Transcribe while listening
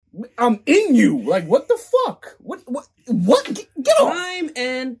I'm in you. Like, what the fuck? What? Get off. Time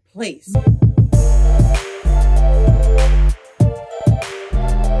and place.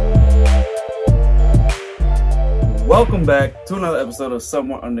 Welcome back to another episode of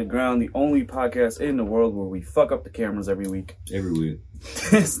Somewhere Underground, the only podcast in the world where we fuck up the cameras every week.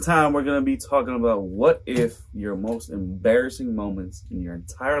 This time we're going to be talking about what if your most embarrassing moments in your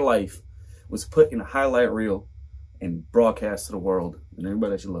entire life was put in a highlight reel and broadcast to the world and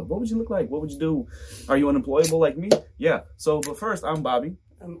everybody that you love. What would you look like? What would you do? Are you unemployable like me? Yeah. So, but first, I'm Bobby.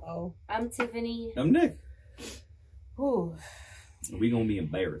 I'm O. I'm Tiffany. I'm Nick. Ooh. We gonna be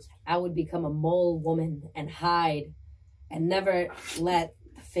embarrassed. I would become a mole woman and hide and never let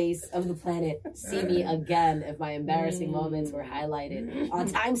the face of the planet see me again if my embarrassing moments were highlighted on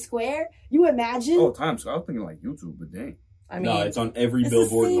Times Square. You imagine? Oh, Times Square. I was thinking like YouTube, but dang. I mean, No, it's on every it's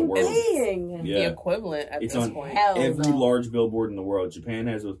billboard the in the same world. thing. Yeah. the equivalent at It's this on point. Hell every no. large billboard in the world. Japan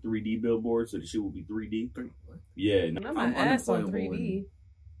has those 3D billboards, so the shit will be 3D. Yeah. And I'm I'm ass on unemployable 3D.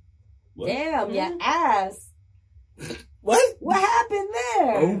 What? Damn, your ass. What? What happened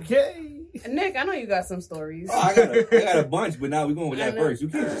there? Okay. Nick, I know you got some stories. Oh, I got a bunch, but now we're going with that I know. first. You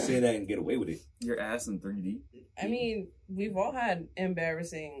can't just say that and get away with it. Your ass in 3D. I mean, we've all had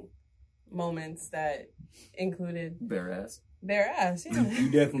embarrassing moments that included Bare ass. their ass. You, Yeah. you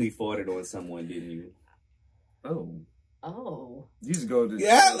definitely farted on someone, didn't you? Oh. Oh. You just go to...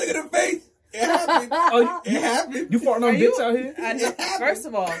 Yeah, look at her face. It happened. Oh, It happened. you farting Are on you- dicks out here? First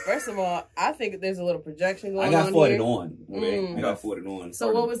of all, I think there's a little projection going I got on farted here. on. Okay? Mm. I got farted on.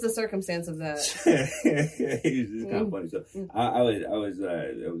 So what was the circumstance of that? It's kind of funny. So I was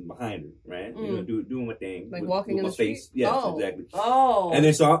behind her, right? You know, doing my thing, Like with, walking with in my the street? face. Yes, Oh. exactly. Oh. And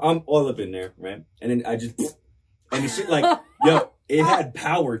then so I'm all up in there, right? And then I just and the shit like, yo, it had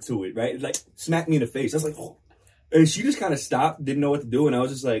power to it, right? It like smacked me in the face. I was like, oh. And she just kind of stopped, didn't know what to do, and I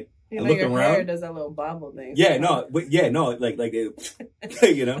was just like, You I know, looked your around. hair does that little bobble thing. like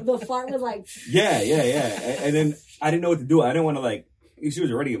it, you know, the fart was like... yeah. And then I didn't know what to do. I didn't want to like. She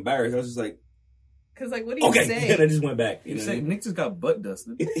was already embarrassed. I was just like, Because, like, what do you okay, say? and I just went back. You You know, say Nick just got butt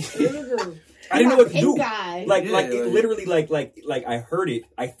dusted. I didn't know what to Pink do. guy. Like, Yeah, like it like- literally, like I heard it.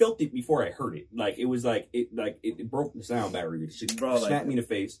 I felt it before I heard it. Like it was like it broke the sound barrier. She Bro, like- smacked me in the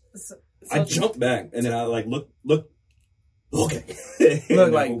face. So, I jumped back, and then I like look. Okay, Look,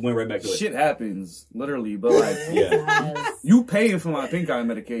 And like, went right back to it. shit happens, literally, but like, Yeah. Yes. you paying for my pink eye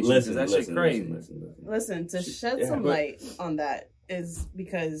medication because Listen, that listen, shit crazy. listen. listen, to shed Yeah, some but- light on that is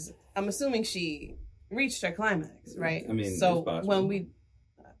because I'm assuming she reached her climax, right? I mean, it's so possible. when we...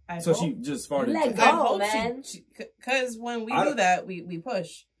 I So hope- she just farted. Let I go, hope man. Because when we I do don't- that, we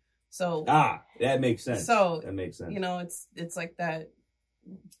push. So, That makes sense. So, that makes sense. you know, it's like that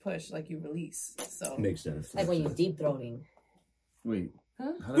push, like you release. So Makes sense. Like when you're deep throating. Wait.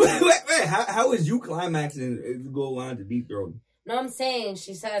 Huh? How Wait, did wait, how is you climaxing if you go on to deep throat? No, I'm saying,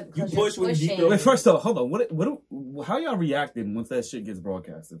 she said, You because push you're when deep pushing. throat- Wait, first though, hold on. How y'all reacting once that shit gets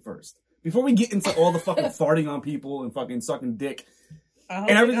broadcasted first? Before we get into all the fucking farting on people and fucking sucking dick I hope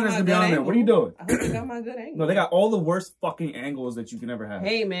and they everything got that's my gonna be good on there, what are you angle. doing? I hope they got my good angle. No, they got all the worst fucking angles that you can ever have.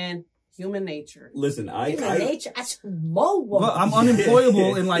 Hey, man, human nature. Listen, Human nature. I should mow one. But I'm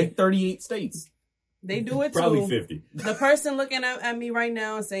unemployable in like 38 states. They do it probably too. 50. The person looking at me right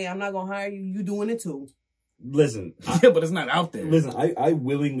now and saying, I'm not going to hire you, you doing it too. Listen, Yeah, but it's not out there. Listen, I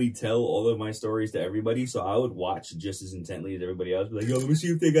willingly tell all of my stories to everybody, so I would watch just as intently as everybody else. Be like, yo, let me see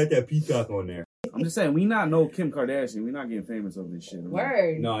if they got that peacock on there. I'm just saying, we not know Kim Kardashian. We not getting famous over this shit.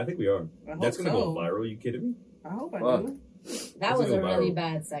 Word. No, I think we are. I hope That's gonna so. go viral. You kidding me? I hope I Fuck. do. That was Let's a go really viral.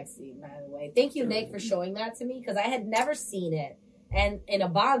 bad sex scene, by the way. Thank you, Nick, for showing that to me because I had never seen it. And in a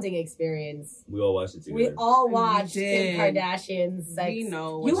bonding experience, We all watched it we together. all We watched did. Kim Kardashian's sex. We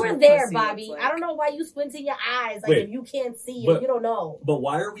know what You were your there, pussy Bobby. looks like. I don't know why you squinting your eyes like Wait. if you can't see But- and you don't know. But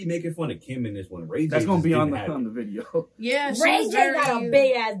why are we making fun of Kim in this one? Ray J That's gonna just be on didn't have the it. video. Yeah, Ray she's J got a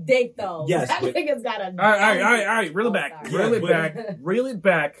big ass dick though. Yes, that but- nigga's got a. All right. Reel it Oh, back. sorry. Reel it Yeah, back. Reel it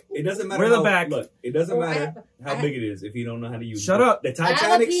back. It doesn't matter. Reel it how, back. Look, it doesn't Well, matter how I- big it is if you don't know how to use it. Shut up. The I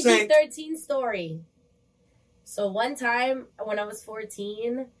have a Titanic sank. PG-13 story. So one time when I was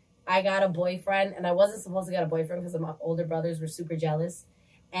 14, I got a boyfriend, and I wasn't supposed to get a boyfriend because my older brothers were super jealous.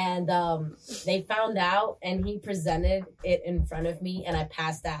 And they found out, and he presented it in front of me, and I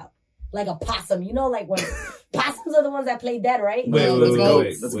passed out. Like a possum. You know, like when possums are the ones that play dead, right? Wait, And wait, it's wait,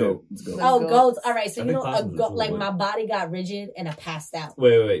 goats. Let's wait. go. Let's go. Oh, Goats. goats. All right. So, I you think know, a possums are goat, cool, like but- my body got rigid, and I passed out.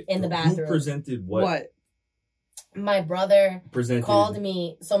 Wait. In the Who bathroom. presented what? What? My brother Presented. called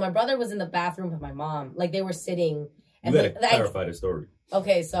me. So my brother was in the bathroom with my mom. Like they were sitting. You And gotta like, clarify the story.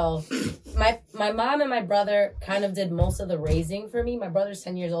 Okay, so my mom and my brother kind of did most of the raising for me. My brother's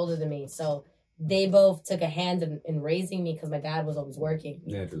 10 years older than me, so they both took a hand in raising me because my dad was always working.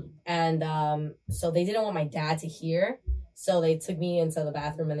 Naturally. And so they didn't want my dad to hear. So they took me into the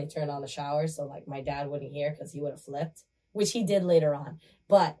bathroom and they turned on the shower. So like my dad wouldn't hear because he would have flipped, which he did later on.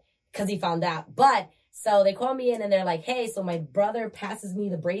 But because he found out. But so they call me in and they're like, hey, so my brother passes me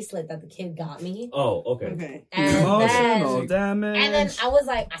the bracelet that the kid got me. Oh, okay. Okay. Emotional damage. And then I was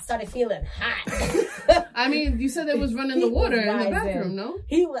like, I started feeling hot. I mean, you said they was running the water in the bathroom, no?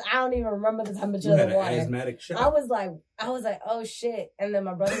 I don't even remember the temperature You of had the an water. asthmatic shock. I was like, oh shit. And then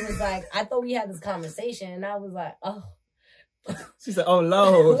my brother was like, I thought we had this conversation. And I was like, oh. She said, oh,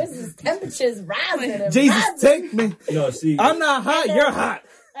 Lord. This temperature's rising. And Jesus, rising. take me. No, see. I'm not hot, then- you're hot.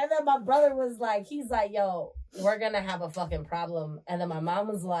 And then my brother was like, he's like, yo, we're going to have a fucking problem. And then my mom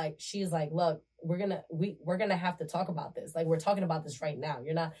was like, she's like, look, we're going to have to talk about this. Like, we're talking about this right now.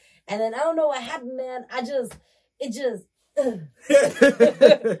 You're not. And then I don't know what happened, man.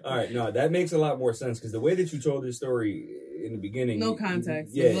 All right, no, that makes a lot more sense because the way that you told this story in the beginning, No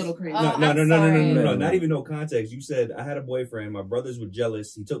context. yeah, A little crazy. No, not even no context. You said I had a boyfriend. My brothers were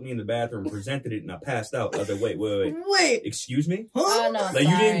jealous. He took me in the bathroom, presented it, and I passed out. I was like, wait, excuse me? Oh, no, Like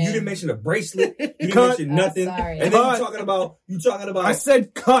sorry. you didn't mention a bracelet. You didn't Cut. mention nothing. Sorry. And then Cut. you talking about. I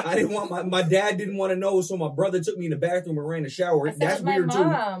said cut. I didn't want my dad didn't want to know, so my brother took me in the bathroom and ran the shower. I said That's my weird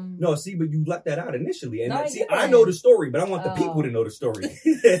mom. too. No, see, but you left that out initially, and No, I see, didn't. I know the story, but I want the Oh. people to know the story.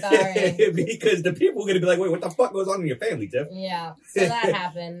 Sorry. Because the people are gonna be like, wait, what the fuck goes on in your family, Tiff? Yeah, so that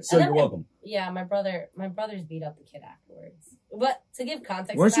happened. So And you're then- welcome. Yeah, my brothers beat up the kid afterwards. But to give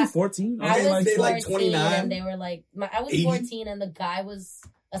context, Weren't to you that, 14? I They was like 14 29? and they were like, I was 80? 14 and the guy was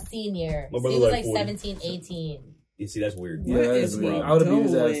a senior. My So brother he was like like 40. 17, 18. You see, that's weird. Yeah, What that's is weird. he I would have beat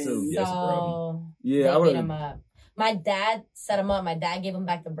his ass doing? too. Yeah, that's a So Yeah, I they would beat have. him up. My dad set him up. My dad gave him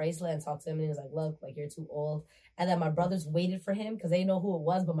back the bracelet and talked to him and he was like, look, like you're too old. And then my brothers waited for him because they didn't know who it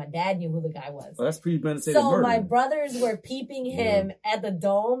was, but my dad knew who the guy was. Well, that's premeditated So murder. my brothers were peeping him at the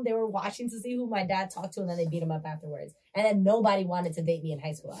dome. They were watching to see who my dad talked to, and then they beat him up afterwards. And then nobody wanted to date me in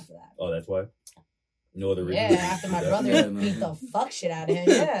high school after that. Oh, that's why. No other reason. Yeah, after my brothers Yeah, no. beat the fuck shit out of him.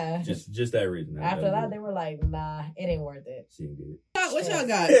 Yeah. Just that reason. After that, they were like, nah, it ain't worth it. She didn't get it. What y'all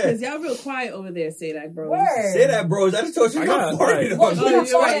got? Because y'all real quiet over there, say that, bro. Word. Say that, bros. I just told you I I got got it. farted Well, on. you Oh, don't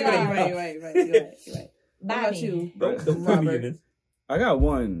you're right, say that. you're right. You're right. What about Bobby. you? Don't put me Robert. in this. I got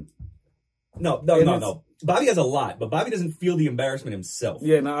one. No. Bobby has a lot, but Bobby doesn't feel the embarrassment himself.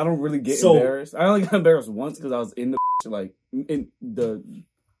 Yeah, no, I don't really get So- embarrassed. I only got embarrassed once because I was in the like in the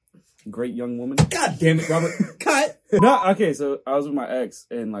Great Young Woman. God damn it, Robert. Cut. No, okay, so I was with my ex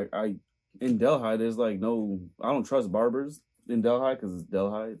and like in Delhi, there's like no, I don't trust barbers in Delhi because it's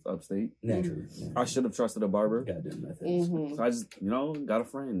Delhi, it's upstate. Naturally. I should have trusted a barber. Goddamn method. Mm-hmm. So I just, got a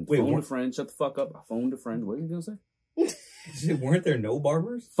friend. Wait, Phoned what? a friend. Shut the fuck up. I phoned a friend. What are you gonna say? Weren't there no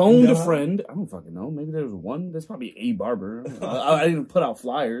barbers? Phoned in a Delhi? friend. I don't fucking know. Maybe there was one. There's probably a barber. I didn't put out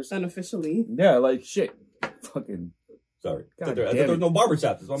flyers. Unofficially. Yeah, like shit. Fucking. Sorry. I God thought there damn was it. no barber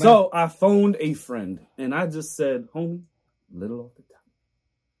shop. That's what I'm So I phoned a friend and I just said, homie, little off the top.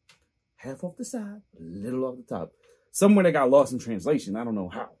 Half off the side, little off the top. Somewhere that got lost in translation. I don't know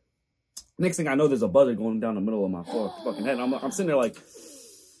how. Next thing I know, there's a buzzer going down the middle of my fucking head. I'm sitting there like,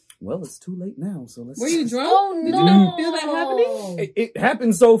 well, it's too late now, so let's... Were you drunk? Oh, Did no. you feel that happening? It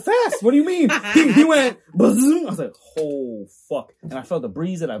happened so fast. What do you mean? He went, bazoom. I was like, oh, fuck. And I felt a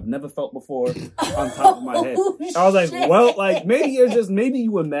breeze that I've never felt before on top of my head. Oh, I was like, shit. well, like, maybe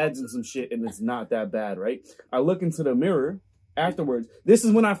you imagine some shit and it's not that bad, right? I look into the mirror afterwards. This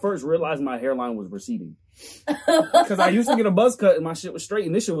is when I first realized my hairline was receding. Because I used to get a buzz cut and my shit was straight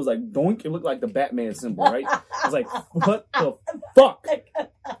and this shit was like, doink. It looked like the Batman symbol, right? I was like, what the fuck?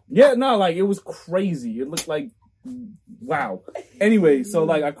 Yeah, no, like, it was crazy. It looked like, wow. Anyway, so,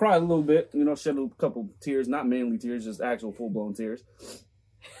 like, I cried a little bit, shed a couple tears, not manly tears, just actual full-blown tears.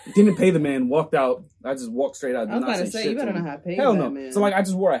 Didn't pay the man, walked out. I just walked straight out. I was about to say, you better not have paid Hell that, no. man. So, like, I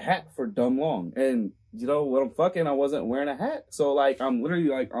just wore a hat for dumb long. And, when I'm fucking, I wasn't wearing a hat. So, like, I'm literally,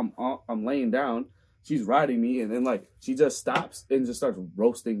 like, I'm laying down. She's riding me. And then, like, she just stops and just starts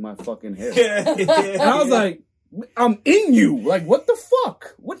roasting my fucking hair. And I was like, I'm in you. Like, what the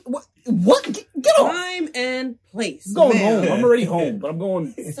fuck? What? Get off. Time and place. I'm going man. home. I'm already home, but I'm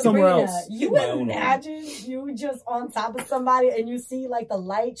going somewhere Sabrina, else. You My own imagine you just on top of somebody and you see like the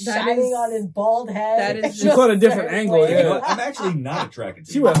light That shining is- on his bald head. that is It's just- You caught a different certain angle, way. You know yeah. what? I'm actually not attracted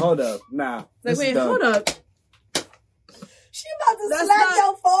to She you. went, hold up. Nah. Like, this is wait, done. hold up. She about to That's slap not-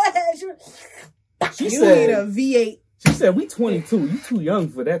 your forehead. She You said, need a V8. she said, we 22. You too young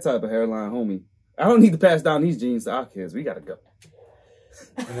for that type of hairline, homie. I don't need to pass down these genes to our kids. We gotta go.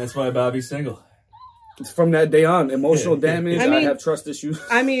 And that's why Bobby's single. It's from that day on. Emotional damage. I have trust issues.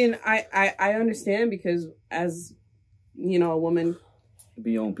 I mean, I understand because as, you know, a woman.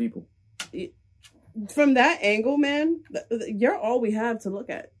 Be your own people. From that angle, man, you're all we have to look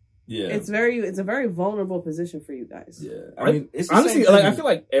at. Yeah. It's a very vulnerable position for you guys. Yeah. I mean, it's honestly, like, I feel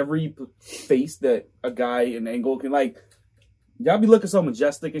like every face that a guy in angle can, like, y'all be looking so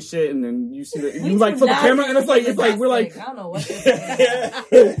majestic and shit, and then you see you like flip the camera, and it's like we're like, I don't know what.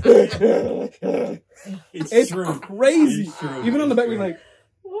 It's true. Crazy. It's true. Even on the back, we're like,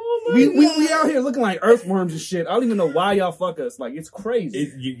 Oh my we out here looking like earthworms and shit. I don't even know why y'all fuck us. Like, it's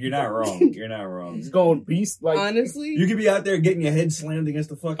crazy. You're not wrong. You're not wrong. He's going beast. Like, honestly, you could be out there getting your head slammed against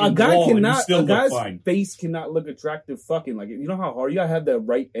the fucking a guy wall cannot. and you still A guy's look fine. face cannot look attractive. Fucking like, you know how hard you gotta have that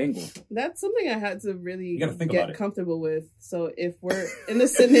right angle. that's something I had to really gotta think about get it. comfortable with. So if we're in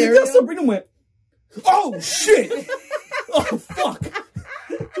this scenario, Sabrina went, oh shit, oh fuck,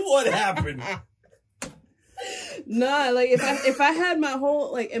 What happened? nah, like if I had my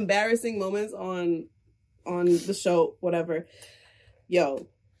whole like embarrassing moments on the show, whatever, yo,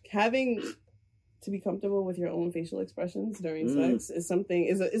 having to be comfortable with your own facial expressions during sex is something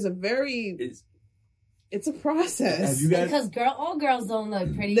is a very it's a process. Have you guys? Because all girls don't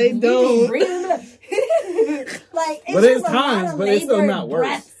look pretty. They don't. Bring them up. Like, it's But there's just a lot times, of but it's still labored not worse.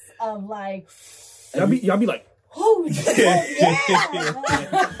 breaths of like, y'all be like, oh yeah.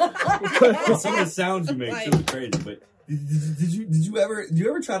 Some of the sounds you make so crazy. But did you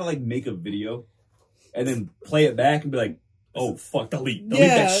ever try to like make a video and then play it back and be like, oh fuck, delete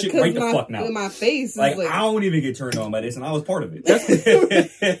that shit right the fuck now. My face is Like, like I don't even get turned on by this, and I was part of it.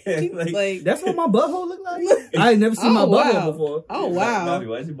 like that's what my butthole look like. I ain't never seen my butthole before. Oh wow. Bobby,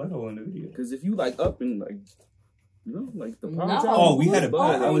 why is your butthole in the video? Because if you like up and like, you know, like the palm No. top. Oh, we had a Oh,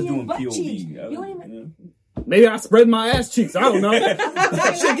 I was your doing butt POV. cheeks. I was- You don't even- Maybe I spread my ass cheeks. I don't know.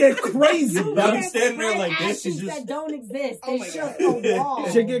 That shit get crazy, bro. Bobby's standing there like this. Ashes She's just that don't exist. Oh It's my just God. a wall.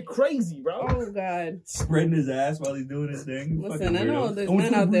 Shit get crazy, bro. Oh god. spreading his ass while he's doing his thing. Listen, I Fucking know weirdo. there's Going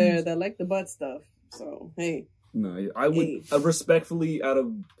men to out the there breeze. that like the butt stuff. So hey. No, I would respectfully, out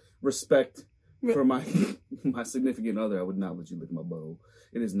of respect for my my significant other, I would not let you lick my butthole.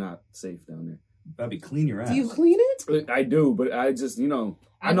 It is not safe down there. Bobby, clean your ass. Do you clean it? I do, but I just, you know,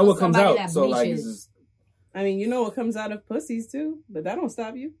 I I know know what comes somebody out. that So like, bleaches. it's just, I mean, you know what comes out of pussies too, but that don't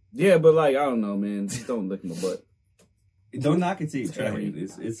stop you. yeah, but like, I don't know, man. Just don't lick my butt. Don't knock it till you try Sorry. it.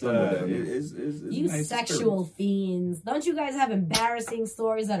 It's You nice sexual experience. fiends. Don't you guys have embarrassing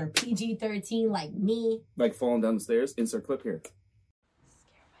stories that are PG-13 like me? Like falling down the stairs. Insert clip here.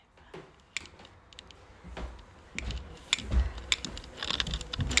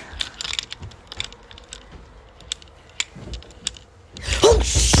 Oh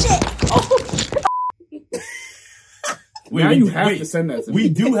shit! Now you have to send that to We me.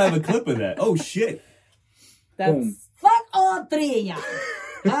 do have a clip of that. Oh shit! That's Boom. Fuck all three of y'all.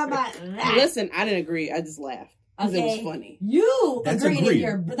 How about that? listen, I didn't agree. I just laughed. Because it was Okay. funny. You That's agreed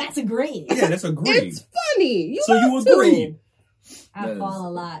agreed. but that's agreed. Yeah, that's agreed. It's funny. You So you have to. agreed. I That fall is- a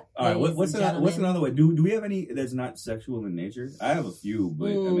lot. All right, ladies what's and what's gentlemen. another way? Do we have any that's not sexual in nature? I have a few, but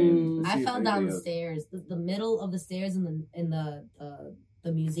I mean, let's see I if fell down anybody the else- stairs. The middle of the stairs in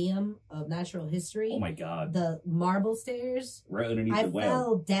the Museum of Natural History. Oh my god! The marble stairs. Right underneath I the well.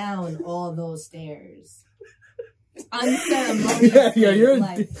 fell down all those stairs. Unceremoniously. Yeah, you're.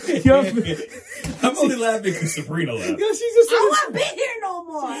 like, I'm only laughing because Sabrina laughed. Yeah, she's just. I won't be here no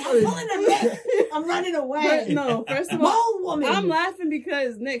more. I'm pulling the neck. I'm running away. But no, first of all, Mole woman. I'm laughing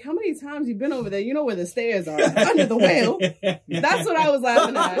because, Nick, how many times you been over there? You know where the stairs are. Under the well. That's what I was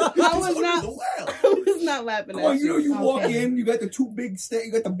laughing at. I was not. I was not laughing at Oh, you know, you walk Okay. in, you got the two big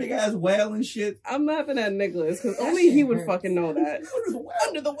you got the big ass well and shit. I'm laughing at Nicholas because That only shit he would hurts. fucking know that. Under the well.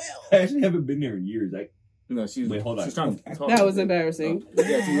 Under the well. I actually haven't been there in years. No, she's. Wait, hold on. She's trying to talk. That was embarrassing. Yeah, I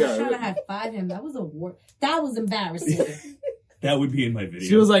was trying to yeah. high five him. That was That was embarrassing. That would be in my video.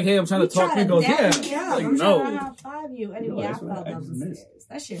 She was like, "Hey, I'm trying to talk." He goes, dab "Yeah." me out. Like, I'm no. trying to high five you. Anyway, No, I that's fell right. I down just the missed. stairs.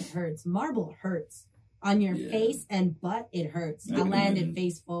 That shit hurts. Marble hurts. On your Yeah. face and butt, it hurts. I I can landed imagine.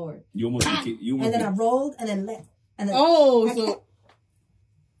 face forward. You almost you And almost then I rolled and then left. And then Oh, so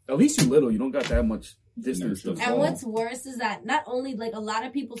At least you little. You don't got that much distance to And And fall. what's worse is that not only like a lot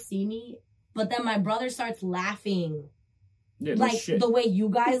of people see me, but then my brother starts laughing. Yeah, no Like shit. the way you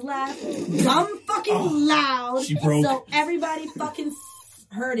guys laugh. Dumb fucking loud. she broke. So everybody fucking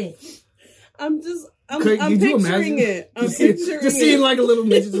heard it. I'm Could you picturing imagine? it. I'm Just picturing seeing it. like a little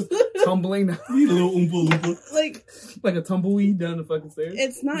midget just tumbling down, you little oompa loompa. Like, like a tumbleweed down the fucking stairs.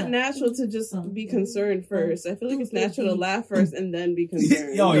 it's not natural to just be concerned first. I feel like it's natural to laugh first and then be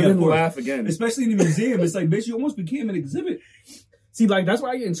concerned. Oh, and yeah, then of course. laugh again. Especially in the museum, it's like, bitch, you almost became an exhibit. See, like, that's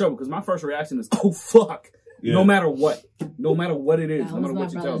why I get in trouble, because my first reaction is, oh, fuck. Yeah. No matter what. No matter what it is. That no matter was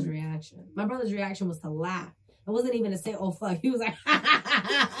what my you tell brother's me. reaction. My brother's reaction was to laugh. It wasn't even to say, oh, fuck. He was like,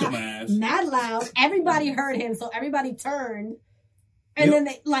 Dumbass. mad loud. Everybody heard him, so everybody turned. And then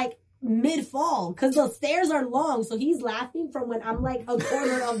they, like, mid-fall, because the stairs are long, so he's laughing from when I'm, like, a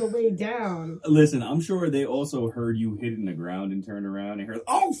quarter of the way down. Listen, I'm sure they also heard you hitting the ground and turned around and heard,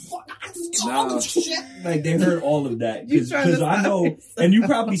 oh, fuck, shit. Like, they heard all of that. Because I know, and you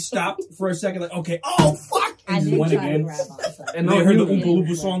probably stopped for a second, like, okay, oh, fuck. I just did went try again. to grab on something. And they heard the Oompa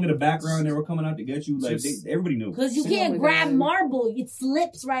Loompa song in the background. They were coming out to get you. Like, everybody knew. Because you can't grab marble. It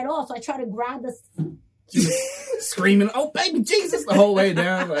slips right off. So I try to grab the... Screaming, oh, baby Jesus, the whole way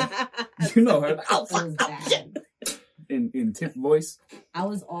down. Like, you know her. Oh, fuck, bad. In tip voice. I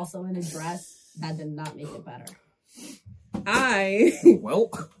was also in a dress. That did not make it better. I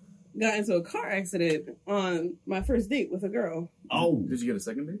got into a car accident on my first date with a girl. Oh. Did you get a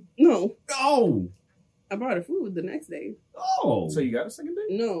second date? No. Oh. I brought her food the next day. Oh. So you got a second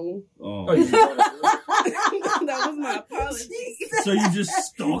date? No. Oh you that was my apology. So you just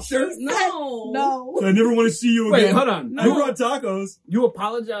stalked her? No. So I never want to see you Wait, again. hold on. No. You brought tacos. You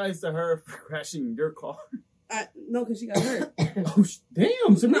apologized to her for crashing your car? No, because she got hurt. Oh,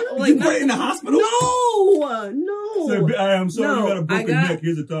 damn. So No, You put it in the hospital? No. So, I'm sorry, No, you got a broken I got- neck.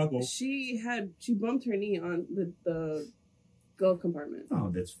 Here's a taco. She bumped her knee on the glove compartment. Oh,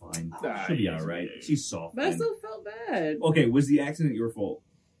 that's fine. She'll be all right. She's soft. But I man. still felt bad. Okay, was the accident your fault?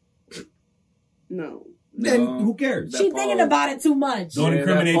 No. Then No. who cares? She's thinking about it too much. Don't Yeah,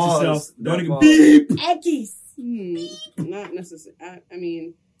 incriminate that pause. yourself. That Don't pause. beep. Ekis. Not necessarily. I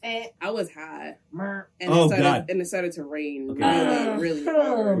mean, I was high. And Oh, it started, God. And it started to rain Okay. really We're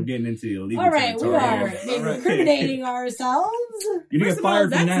hard. getting into illegal All right, we territory are here. All right. incriminating ourselves. You didn't First get of all,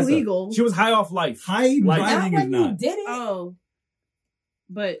 fired from that's NASA. illegal. She was high off life. High Like- Not driving is when you not. did it. Oh.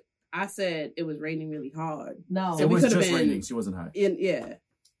 But I said it was raining really hard. No, So It we was could've just been- raining. She wasn't high. Yeah.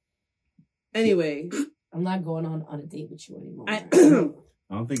 Anyway, I'm not going on a date with you anymore. I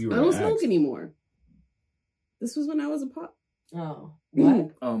I don't think you were. I don't gonna smoke ask. anymore. This was when I was a pop. Oh,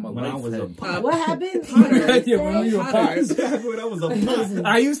 what? When I was a pot. What happened? Yeah, when you were a pot. When I was a pot.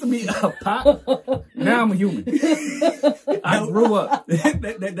 I used to be a pot. Now I'm a human. I grew up.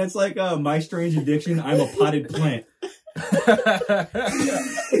 That's like My Strange Addiction. I'm a potted plant.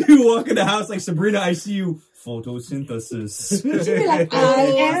 You walk in the house like Sabrina, I see you. Photosynthesis. She'd be like, I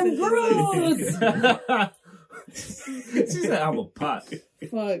am Groot. She said I'm a pot.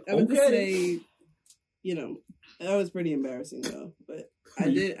 Fuck. I would just say, that was pretty embarrassing though. But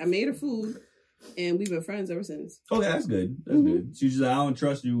I made her food and we've been friends ever since. Okay, that's good. That's good. She's just like, I don't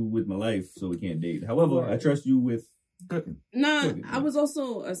trust you with my life, so we can't date. However, I trust you with Cooking. Nah, Cooking, I was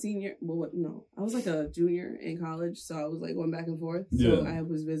also a senior. Well, no, I was like a junior in college, so I was like going back and forth. So I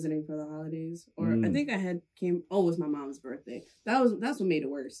was visiting for the holidays, or I think I had came. Oh, it was my mom's birthday. That's what made it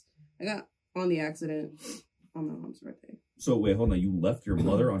worse. I got on the accident on my mom's birthday. So wait, hold on. You left your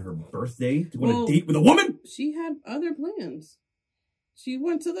mother on her birthday to go on a date with a woman? She had other plans. She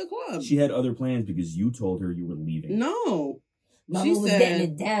went to the club. She had other plans because you told her you were leaving. No. Mama She was said- getting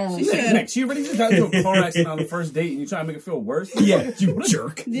it down. she said- She already just got into a car accident on the first date, and you trying to make it feel worse. Yeah, you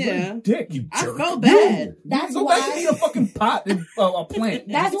jerk. Yeah. Dick. You I jerk. felt bad. That's Go back and why. eat a fucking pot and a plant.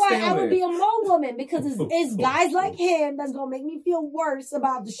 That's why Stay I over would there. be a mole woman, because it's guys like him that's gonna make me feel worse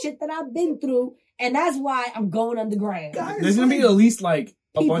about the shit that I've been through, and that's why I'm going underground. There's gonna be at least like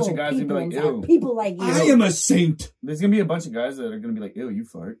a bunch of guys people, gonna be like, I'm sorry, ew. people like you. I am a saint. There's gonna be a bunch of guys that are gonna be like, ew, you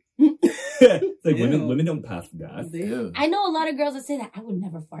fart. It's like Ew. women don't pass gas. Ew. I know a lot of girls that say that. I would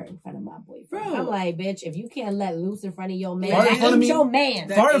never fart in front of my boyfriend. Bro. I'm like, bitch, if you can't let loose in front of your man, Fart in that front of ain't me? your man.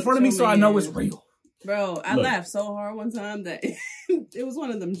 That Fart in ain't front of me your so I know man. it's real. Bro, I Look. laughed so hard one time that it was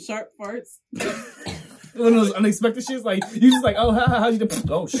one of them sharp farts. One of those unexpected shits, like you just like, oh, how'd you do?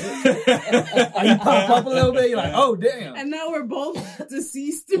 Oh shit! Like, you pop up a little bit, you're like, oh damn. And now we're both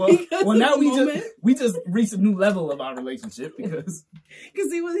deceased Well, because now of the moment. we just reached a new level of our relationship because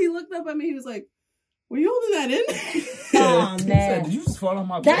Because he looked up at me, he was like, were you holding that in? Oh, he man. said, did you just fall on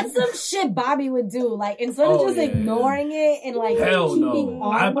my That's bed? some shit Bobby would do. Like, instead of Oh, just yeah, ignoring it and like Hell keeping no!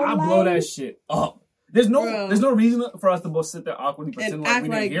 on with I blow life. that shit up. There's no Bro. reason for us to both sit there awkwardly pretending And like act we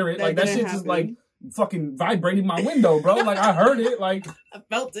didn't like hear it. that Like that didn't shit just happen. like fucking vibrating my window, bro. Like I heard it. Like I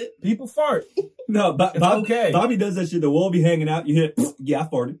felt it. people fart. No, It's okay. Bobby does that shit. The wall be hanging out. You hear, yeah, I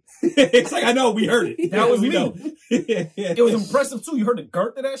farted. It's like, I know, we heard it. That was we me. know. It was impressive too. You heard the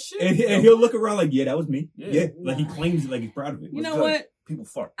girth of that shit. And he'll look around like, yeah, that was me. Yeah. Yeah. Like he claims it, like he's proud of it. You know good. what? People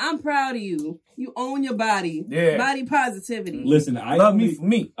fart. I'm proud of you. You own your body. Yeah. Body positivity. Listen, I Love only, me for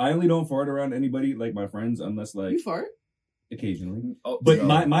me. I only don't fart around anybody, like my friends, unless like, You fart? occasionally. But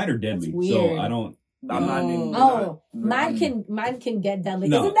mine are deadly, so I don't. Mine can get deadly.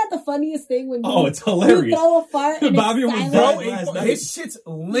 No. Isn't that the funniest thing when it's hilarious. You throw a fart and Bobby was last night. His shits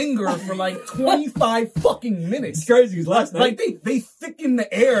linger for like 25 fucking minutes. It's crazy. Last night, like they thicken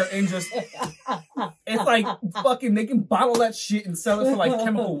the air and just it's like fucking they can bottle that shit and sell it for like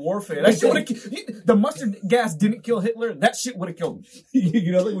chemical warfare. That shit would the mustard gas didn't kill Hitler. That shit would have killed him.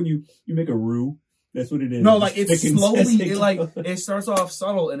 You know, like when you make a roux. That's what it is. No, like it's slowly, it starts off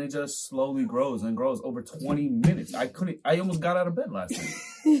subtle and it just slowly grows and grows over 20 minutes. I almost got out of bed last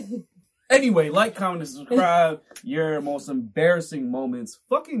night. Anyway, like, comment, and subscribe. Your most embarrassing moments.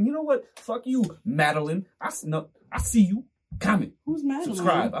 Fucking, you know what? Fuck you, Madeline. I see you. Comment. Who's Madeline?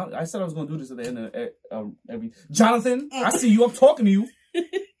 Subscribe. I said I was going to do this at the end of every... Jonathan, I see you. I'm talking to you.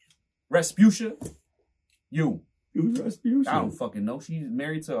 Respucia. You. Who's Respucia? I don't fucking know. She's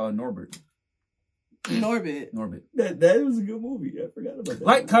married to Norbert. Norbit. That was a good movie. I forgot about that.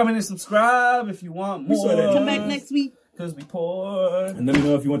 Like, comment, and subscribe if you want more. Come back next week. Because we poor. And let me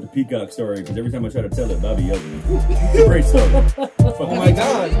know if you want the Peacock story, because every time I try to tell it, Bobby yells at me. It's a great story. Oh my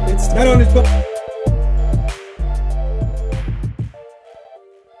God. It's not on this...